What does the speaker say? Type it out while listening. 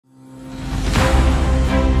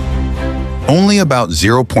Only about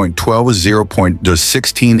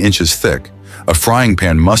 0.12–0.16 inches thick, a frying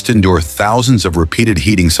pan must endure thousands of repeated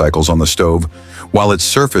heating cycles on the stove, while its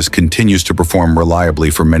surface continues to perform reliably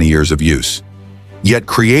for many years of use. Yet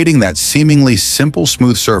creating that seemingly simple,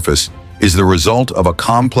 smooth surface is the result of a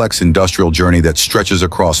complex industrial journey that stretches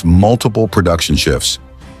across multiple production shifts.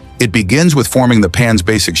 It begins with forming the pan's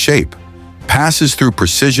basic shape, passes through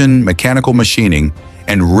precision mechanical machining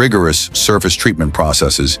and rigorous surface treatment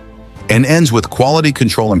processes, and ends with quality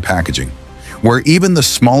control and packaging, where even the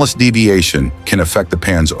smallest deviation can affect the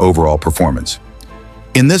pan's overall performance.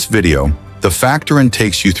 In this video, the Factoran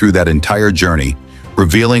takes you through that entire journey,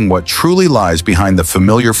 revealing what truly lies behind the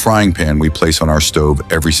familiar frying pan we place on our stove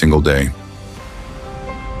every single day.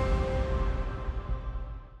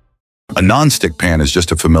 A non-stick pan is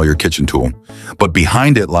just a familiar kitchen tool, but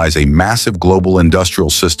behind it lies a massive global industrial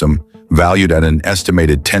system valued at an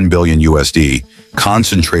estimated 10 billion USD,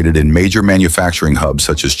 concentrated in major manufacturing hubs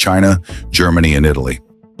such as China, Germany, and Italy.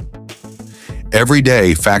 Every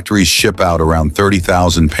day, factories ship out around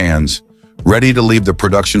 30,000 pans, ready to leave the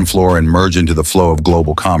production floor and merge into the flow of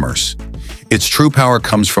global commerce. Its true power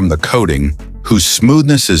comes from the coating, whose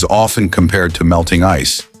smoothness is often compared to melting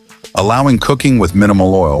ice, allowing cooking with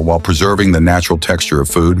minimal oil while preserving the natural texture of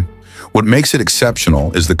food. What makes it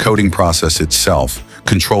exceptional is the coating process itself,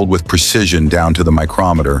 controlled with precision down to the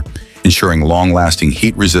micrometer, ensuring long-lasting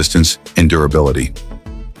heat resistance and durability.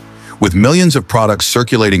 With millions of products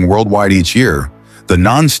circulating worldwide each year, the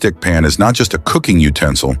non-stick pan is not just a cooking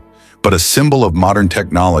utensil, but a symbol of modern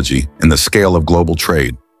technology and the scale of global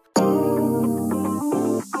trade.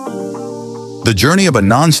 The journey of a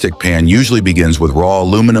non-stick pan usually begins with raw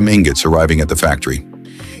aluminum ingots arriving at the factory.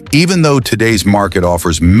 Even though today's market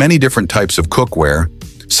offers many different types of cookware,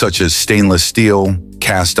 such as stainless steel,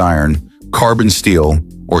 cast iron, carbon steel,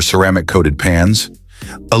 or ceramic-coated pans,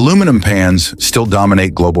 aluminum pans still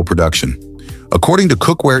dominate global production. According to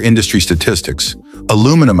cookware industry statistics,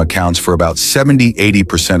 aluminum accounts for about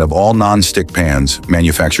 70–80% of all non-stick pans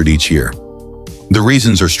manufactured each year. The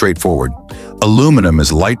reasons are straightforward. Aluminum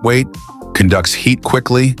is lightweight, conducts heat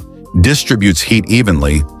quickly, distributes heat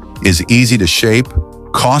evenly, is easy to shape,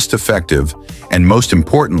 cost-effective, and most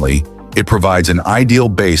importantly, it provides an ideal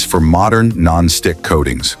base for modern non-stick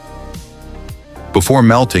coatings. Before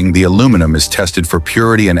melting, the aluminum is tested for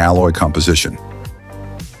purity and alloy composition.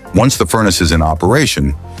 Once the furnace is in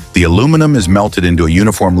operation, the aluminum is melted into a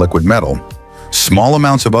uniform liquid metal. Small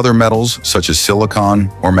amounts of other metals, such as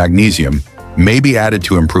silicon or magnesium, may be added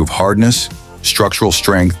to improve hardness, structural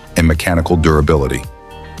strength, and mechanical durability.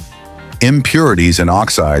 Impurities and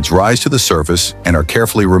oxides rise to the surface and are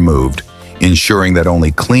carefully removed, ensuring that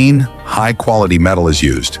only clean, high-quality metal is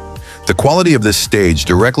used. The quality of this stage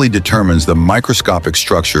directly determines the microscopic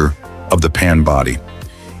structure of the pan body.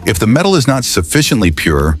 If the metal is not sufficiently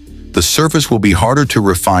pure, the surface will be harder to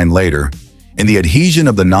refine later, and the adhesion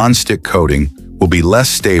of the non-stick coating will be less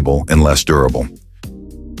stable and less durable.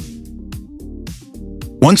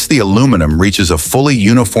 Once the aluminum reaches a fully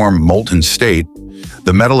uniform molten state,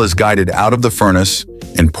 the metal is guided out of the furnace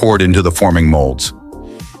and poured into the forming molds.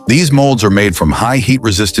 These molds are made from high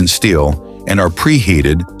heat-resistant steel and are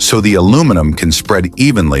preheated so the aluminum can spread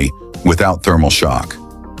evenly without thermal shock.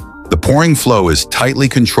 The pouring flow is tightly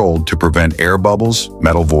controlled to prevent air bubbles,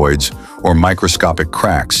 metal voids, or microscopic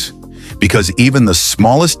cracks, because even the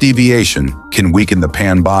smallest deviation can weaken the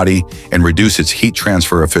pan body and reduce its heat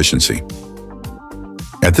transfer efficiency.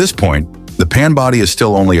 At this point, the pan body is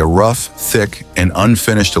still only a rough, thick, and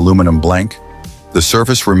unfinished aluminum blank. The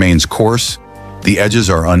surface remains coarse, the edges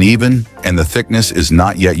are uneven, and the thickness is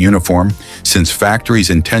not yet uniform, since factories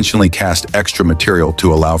intentionally cast extra material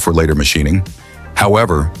to allow for later machining.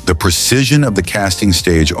 However, the precision of the casting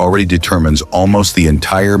stage already determines almost the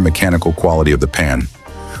entire mechanical quality of the pan,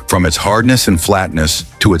 from its hardness and flatness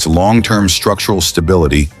to its long-term structural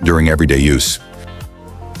stability during everyday use.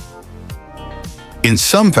 In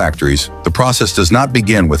some factories, the process does not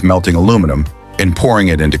begin with melting aluminum and pouring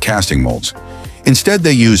it into casting molds. Instead,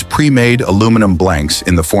 they use pre-made aluminum blanks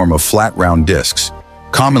in the form of flat round discs,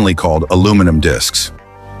 commonly called aluminum discs.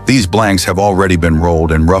 These blanks have already been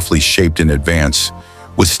rolled and roughly shaped in advance,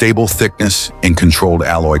 with stable thickness and controlled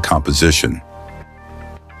alloy composition.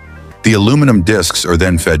 The aluminum discs are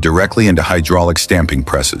then fed directly into hydraulic stamping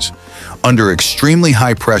presses. Under extremely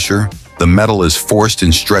high pressure, the metal is forced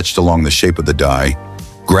and stretched along the shape of the die,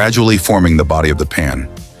 gradually forming the body of the pan.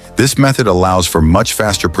 This method allows for much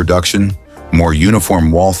faster production, more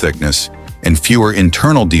uniform wall thickness, and fewer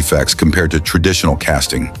internal defects compared to traditional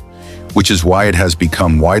casting, which is why it has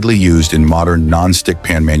become widely used in modern non-stick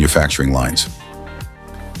pan manufacturing lines.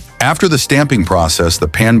 After the stamping process, the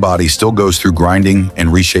pan body still goes through grinding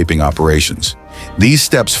and reshaping operations. These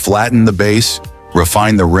steps flatten the base,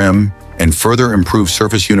 refine the rim, and further improve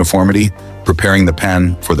surface uniformity, preparing the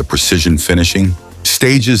pan for the precision finishing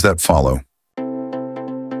stages that follow.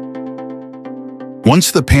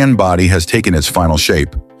 Once the pan body has taken its final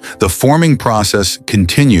shape, the forming process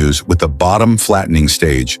continues with the bottom flattening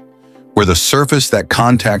stage, where the surface that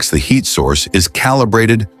contacts the heat source is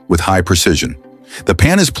calibrated with high precision. The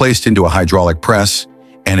pan is placed into a hydraulic press,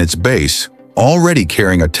 and its base, already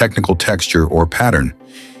carrying a technical texture or pattern,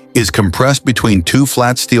 is compressed between two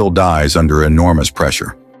flat steel dies under enormous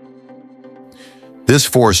pressure. This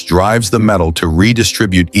force drives the metal to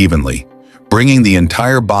redistribute evenly, bringing the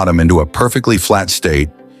entire bottom into a perfectly flat state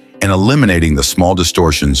and eliminating the small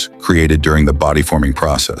distortions created during the body forming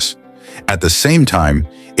process. At the same time,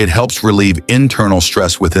 it helps relieve internal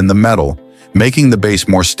stress within the metal, making the base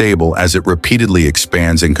more stable as it repeatedly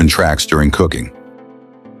expands and contracts during cooking.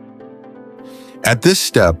 At this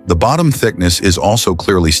step, the bottom thickness is also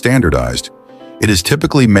clearly standardized. It is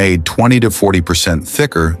typically made 20 to 40%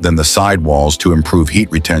 thicker than the side walls to improve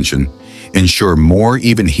heat retention, ensure more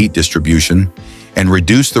even heat distribution, and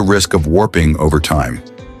reduce the risk of warping over time.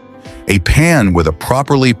 A pan with a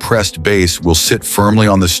properly pressed base will sit firmly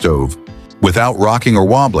on the stove without rocking or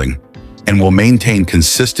wobbling, and will maintain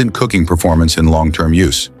consistent cooking performance in long-term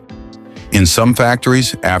use. In some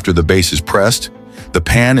factories, after the base is pressed, the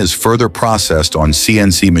pan is further processed on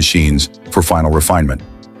CNC machines for final refinement.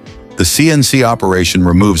 The CNC operation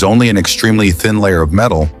removes only an extremely thin layer of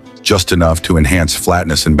metal, just enough to enhance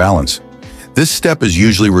flatness and balance. This step is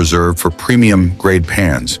usually reserved for premium-grade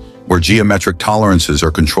pans, where geometric tolerances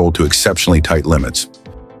are controlled to exceptionally tight limits.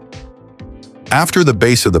 After the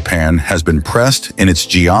base of the pan has been pressed and its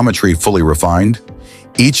geometry fully refined,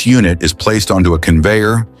 each unit is placed onto a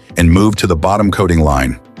conveyor and moved to the bottom coating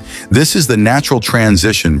line. This is the natural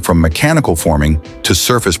transition from mechanical forming to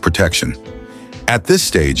surface protection. At this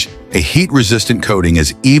stage, a heat-resistant coating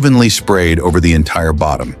is evenly sprayed over the entire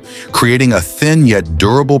bottom, creating a thin yet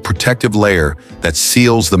durable protective layer that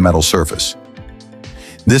seals the metal surface.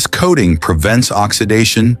 This coating prevents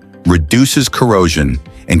oxidation, reduces corrosion,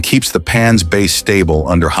 and keeps the pan's base stable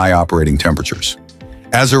under high operating temperatures.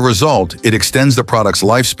 As a result, it extends the product's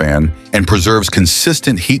lifespan and preserves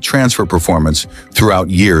consistent heat transfer performance throughout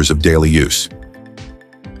years of daily use.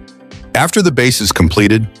 After the base is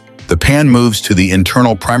completed, the pan moves to the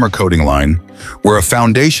internal primer coating line, where a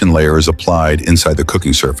foundation layer is applied inside the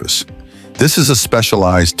cooking surface. This is a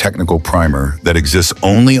specialized technical primer that exists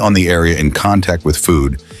only on the area in contact with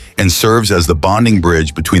food and serves as the bonding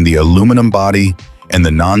bridge between the aluminum body and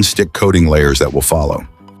the non-stick coating layers that will follow.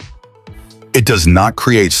 It does not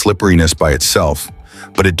create slipperiness by itself,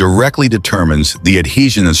 but it directly determines the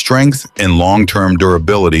adhesion and strength and long-term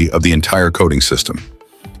durability of the entire coating system.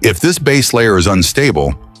 If this base layer is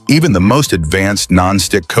unstable, even the most advanced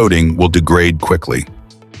non-stick coating will degrade quickly.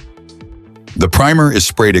 The primer is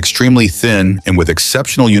sprayed extremely thin and with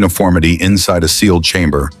exceptional uniformity inside a sealed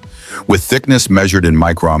chamber, with thickness measured in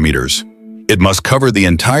micrometers. It must cover the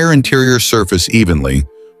entire interior surface evenly,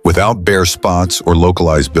 without bare spots or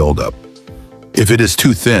localized buildup. If it is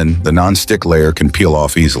too thin, the non-stick layer can peel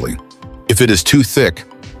off easily. If it is too thick,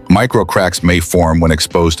 micro cracks may form when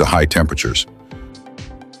exposed to high temperatures.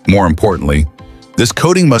 More importantly, this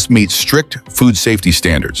coating must meet strict food safety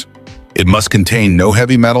standards. It must contain no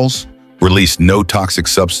heavy metals, release no toxic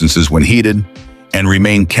substances when heated, and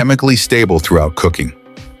remain chemically stable throughout cooking.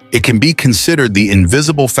 It can be considered the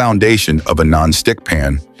invisible foundation of a non-stick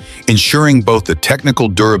pan, ensuring both the technical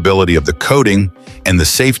durability of the coating and the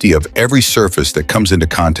safety of every surface that comes into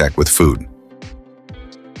contact with food.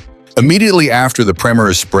 Immediately after the primer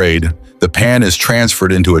is sprayed, the pan is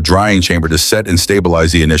transferred into a drying chamber to set and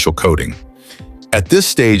stabilize the initial coating. At this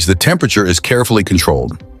stage, the temperature is carefully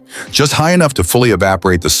controlled, just high enough to fully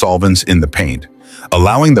evaporate the solvents in the paint,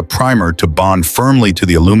 allowing the primer to bond firmly to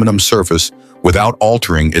the aluminum surface without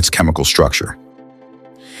altering its chemical structure.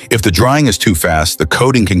 If the drying is too fast, the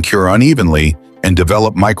coating can cure unevenly and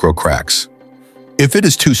develop micro cracks. If it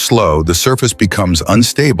is too slow, the surface becomes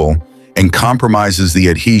unstable and compromises the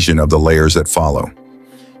adhesion of the layers that follow.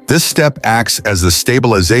 This step acts as the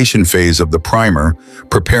stabilization phase of the primer,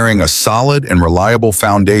 preparing a solid and reliable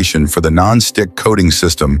foundation for the non-stick coating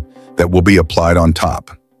system that will be applied on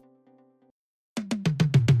top.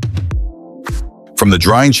 From the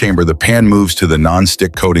drying chamber, the pan moves to the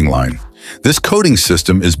non-stick coating line. This coating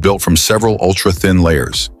system is built from several ultra-thin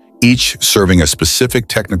layers, each serving a specific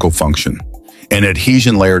technical function. An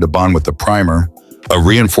adhesion layer to bond with the primer, a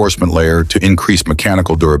reinforcement layer to increase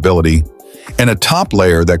mechanical durability, and a top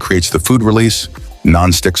layer that creates the food release,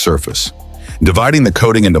 non-stick surface. Dividing the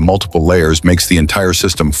coating into multiple layers makes the entire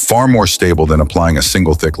system far more stable than applying a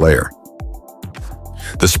single thick layer.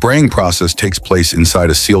 The spraying process takes place inside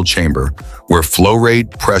a sealed chamber where flow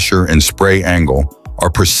rate, pressure, and spray angle are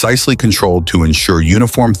precisely controlled to ensure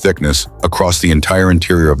uniform thickness across the entire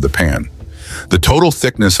interior of the pan. The total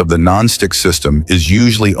thickness of the non-stick system is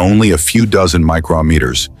usually only a few dozen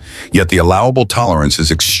micrometers, yet the allowable tolerance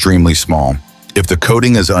is extremely small. If the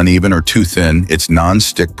coating is uneven or too thin, its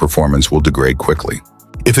non-stick performance will degrade quickly.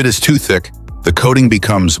 If it is too thick, the coating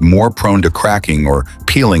becomes more prone to cracking or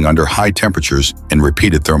peeling under high temperatures and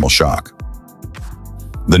repeated thermal shock.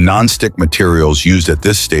 The non-stick materials used at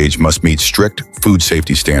this stage must meet strict food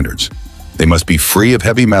safety standards. They must be free of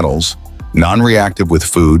heavy metals, non-reactive with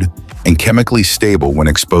food, and chemically stable when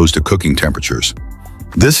exposed to cooking temperatures.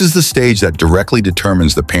 This is the stage that directly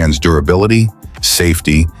determines the pan's durability,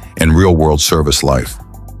 safety, and real-world service life.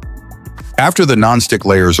 After the non-stick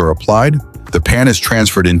layers are applied, the pan is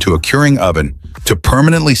transferred into a curing oven to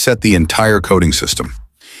permanently set the entire coating system.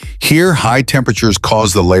 Here, high temperatures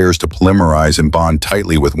cause the layers to polymerize and bond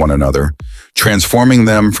tightly with one another, transforming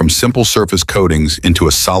them from simple surface coatings into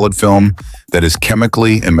a solid film that is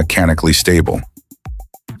chemically and mechanically stable.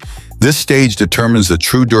 This stage determines the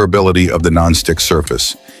true durability of the non-stick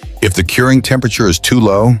surface. If the curing temperature is too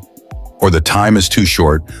low or the time is too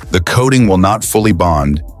short, the coating will not fully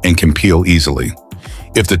bond and can peel easily.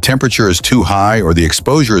 If the temperature is too high or the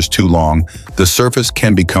exposure is too long, the surface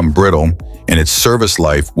can become brittle and its service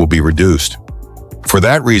life will be reduced. For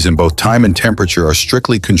that reason, both time and temperature are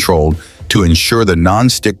strictly controlled to ensure the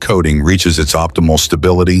non-stick coating reaches its optimal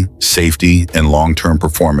stability, safety, and long-term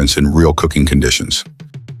performance in real cooking conditions.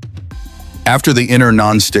 After the inner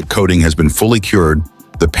non-stick coating has been fully cured,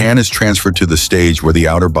 the pan is transferred to the stage where the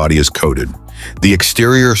outer body is coated. The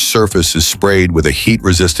exterior surface is sprayed with a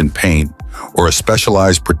heat-resistant paint or a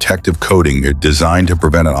specialized protective coating designed to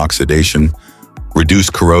prevent oxidation, reduce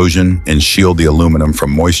corrosion, and shield the aluminum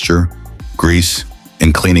from moisture, grease,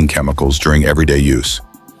 and cleaning chemicals during everyday use.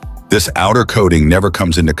 This outer coating never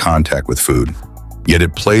comes into contact with food, yet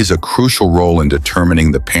it plays a crucial role in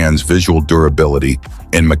determining the pan's visual durability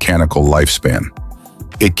and mechanical lifespan.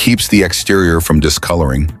 It keeps the exterior from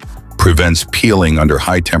discoloring, prevents peeling under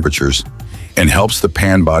high temperatures, and helps the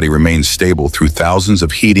pan body remain stable through thousands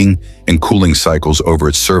of heating and cooling cycles over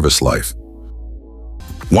its service life.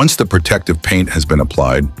 Once the protective paint has been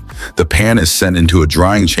applied, the pan is sent into a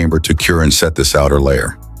drying chamber to cure and set this outer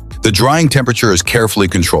layer. The drying temperature is carefully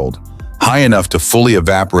controlled, high enough to fully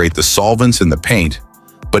evaporate the solvents in the paint,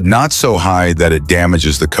 but not so high that it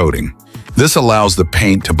damages the coating. This allows the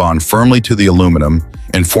paint to bond firmly to the aluminum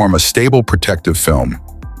and form a stable protective film.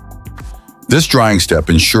 This drying step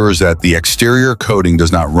ensures that the exterior coating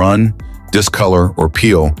does not run, discolor, or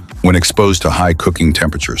peel when exposed to high cooking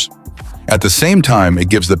temperatures. At the same time, it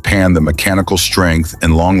gives the pan the mechanical strength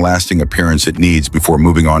and long-lasting appearance it needs before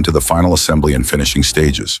moving on to the final assembly and finishing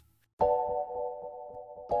stages.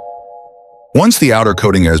 Once the outer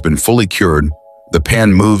coating has been fully cured, the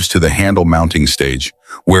pan moves to the handle mounting stage,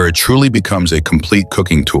 where it truly becomes a complete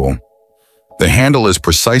cooking tool. The handle is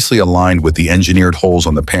precisely aligned with the engineered holes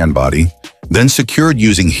on the pan body, then secured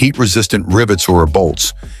using heat-resistant rivets or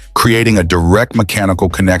bolts, creating a direct mechanical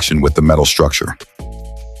connection with the metal structure.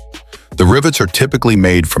 The rivets are typically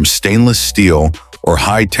made from stainless steel or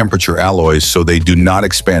high-temperature alloys so they do not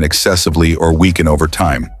expand excessively or weaken over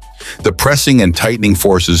time. The pressing and tightening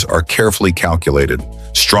forces are carefully calculated,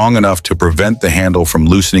 strong enough to prevent the handle from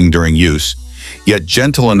loosening during use, yet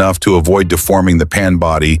gentle enough to avoid deforming the pan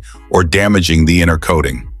body or damaging the inner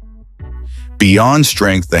coating. Beyond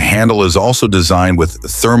strength, the handle is also designed with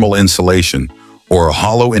thermal insulation or a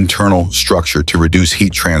hollow internal structure to reduce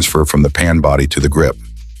heat transfer from the pan body to the grip.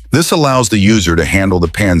 This allows the user to handle the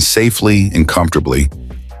pan safely and comfortably,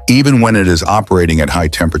 even when it is operating at high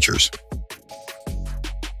temperatures.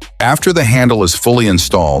 After the handle is fully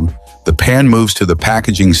installed, the pan moves to the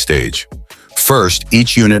packaging stage. First,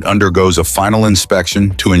 each unit undergoes a final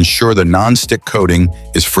inspection to ensure the non-stick coating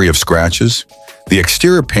is free of scratches, the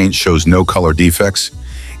exterior paint shows no color defects,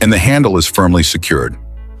 and the handle is firmly secured.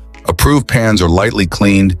 Approved pans are lightly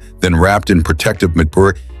cleaned, then wrapped in protective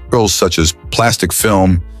materials such as plastic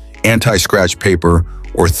film, anti-scratch paper,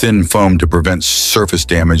 or thin foam to prevent surface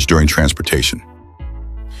damage during transportation.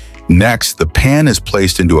 Next, the pan is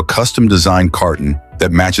placed into a custom-designed carton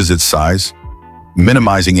that matches its size,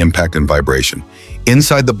 minimizing impact and vibration.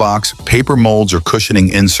 Inside the box, paper molds or cushioning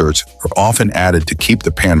inserts are often added to keep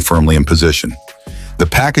the pan firmly in position. The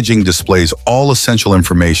packaging displays all essential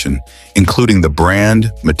information, including the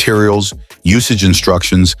brand, materials, usage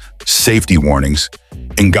instructions, safety warnings,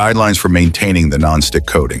 and guidelines for maintaining the non-stick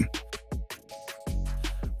coating.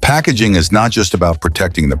 Packaging is not just about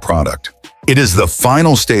protecting the product. It is the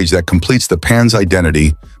final stage that completes the pan's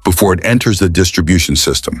identity before it enters the distribution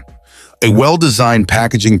system. A well-designed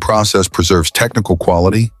packaging process preserves technical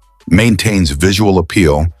quality, maintains visual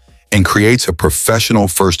appeal, and creates a professional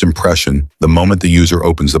first impression the moment the user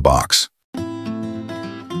opens the box.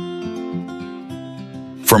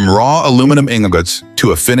 From raw aluminum ingots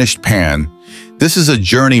to a finished pan, this is a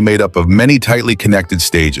journey made up of many tightly connected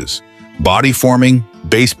stages: body forming,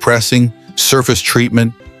 base pressing, surface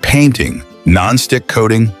treatment, painting, non-stick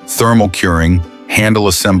coating, thermal curing, handle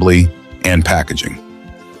assembly, and packaging.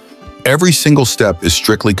 Every single step is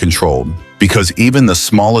strictly controlled because even the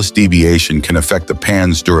smallest deviation can affect the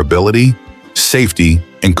pan's durability, safety,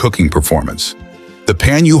 and cooking performance. The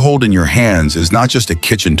pan you hold in your hands is not just a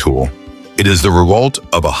kitchen tool. It is the result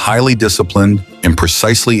of a highly disciplined and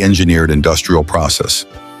precisely engineered industrial process.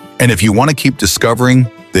 And if you want to keep discovering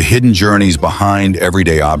the hidden journeys behind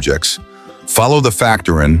everyday objects, follow the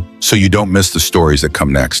Factoran so you don't miss the stories that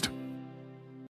come next.